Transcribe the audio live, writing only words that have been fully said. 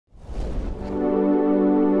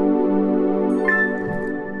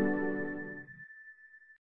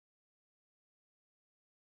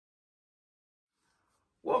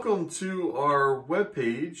welcome to our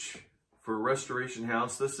webpage for Restoration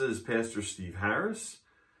House. This is Pastor Steve Harris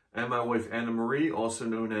and my wife Anna Marie, also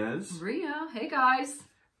known as Ria. Hey guys.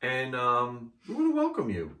 And we want to welcome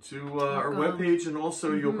you to our webpage, and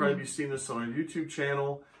also you'll probably be seeing this on our YouTube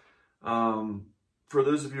channel. For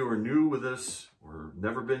those of you who are new with us or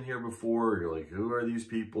never been here before, you're like, who are these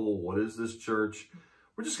people? What is this church?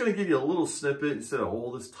 We're just going to give you a little snippet instead of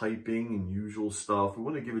all this typing and usual stuff. We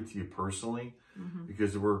want to give it to you personally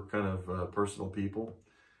because we're kind of personal people.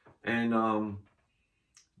 And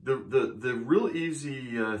the real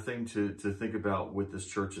easy thing to think about with this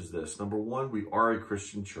church is this. Number one, we are a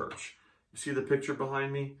Christian church. You see the picture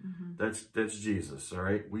behind me? That's Jesus, all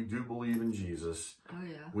right? We do believe in Jesus. Oh,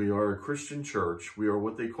 yeah. We are a Christian church. We are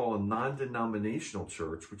what they call a non-denominational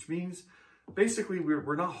church, which means basically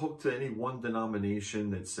we're not hooked to any one denomination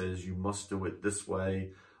that says you must do it this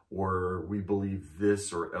way or we believe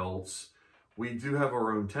this or else. We do have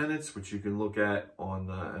our own tenets, which you can look at on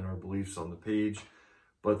and our beliefs on the page.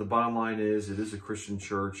 But the bottom line is it is a Christian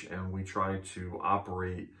church, and we try to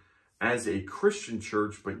operate as a Christian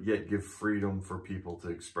church, but yet give freedom for people to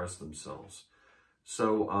express themselves.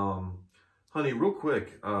 So, honey, real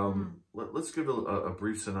quick, let's give a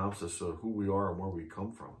brief synopsis of who we are and where we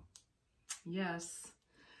come from. Yes.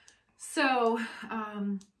 So,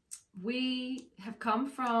 we have come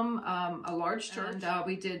from a large church. And,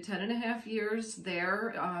 we did 10.5 years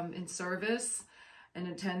there in service and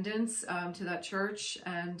attendance to that church.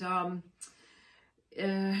 And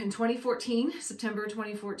in 2014, September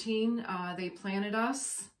 2014, they planted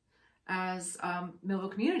us as Millville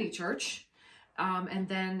Community Church. And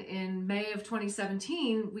then in May of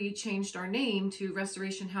 2017, we changed our name to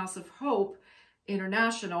Restoration House of Hope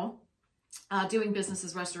International, doing business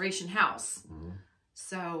as Restoration House.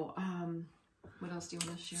 So, what else do you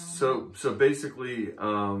want to share on So basically,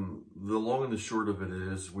 the long and the short of it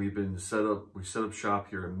is we set up shop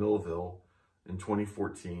here in Millville in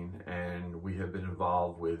 2014, and we have been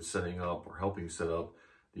involved with setting up or helping set up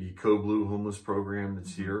the Co-Blue homeless program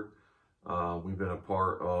that's here. We've been a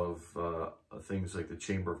part of things like the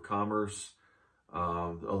Chamber of Commerce, the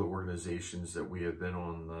other organizations that we have been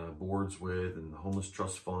on boards with, and the Homeless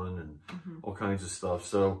Trust Fund, and all kinds of stuff.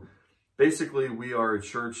 So basically, we are a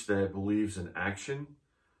church that believes in action.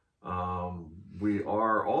 We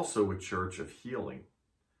are also a church of healing.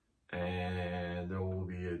 And there will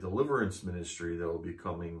be a deliverance ministry that will be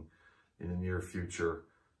coming in the near future.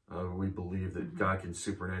 We believe that God can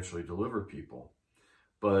supernaturally deliver people.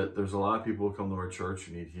 But there's a lot of people who come to our church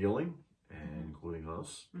who need healing, and including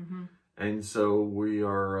us. And so we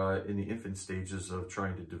are in the infant stages of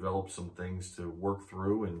trying to develop some things to work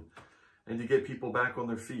through and to get people back on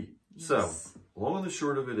their feet. Yes. So, long and the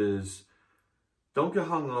short of it is, don't get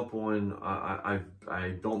hung up on,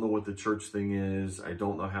 I don't know what the church thing is. I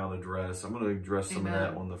don't know how to dress. I'm going to address some of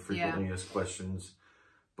that on the frequently asked questions.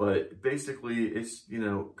 But basically, it's,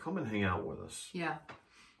 come and hang out with us. Yeah.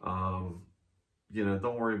 Don't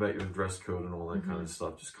worry about your dress code and all that kind of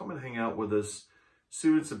stuff. Just come and hang out with us. See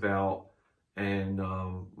what it's about. And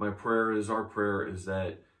our prayer is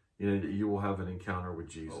that, that you will have an encounter with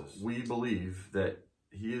Jesus. We believe that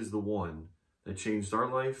He is the one that changed our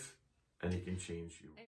life, and He can change you.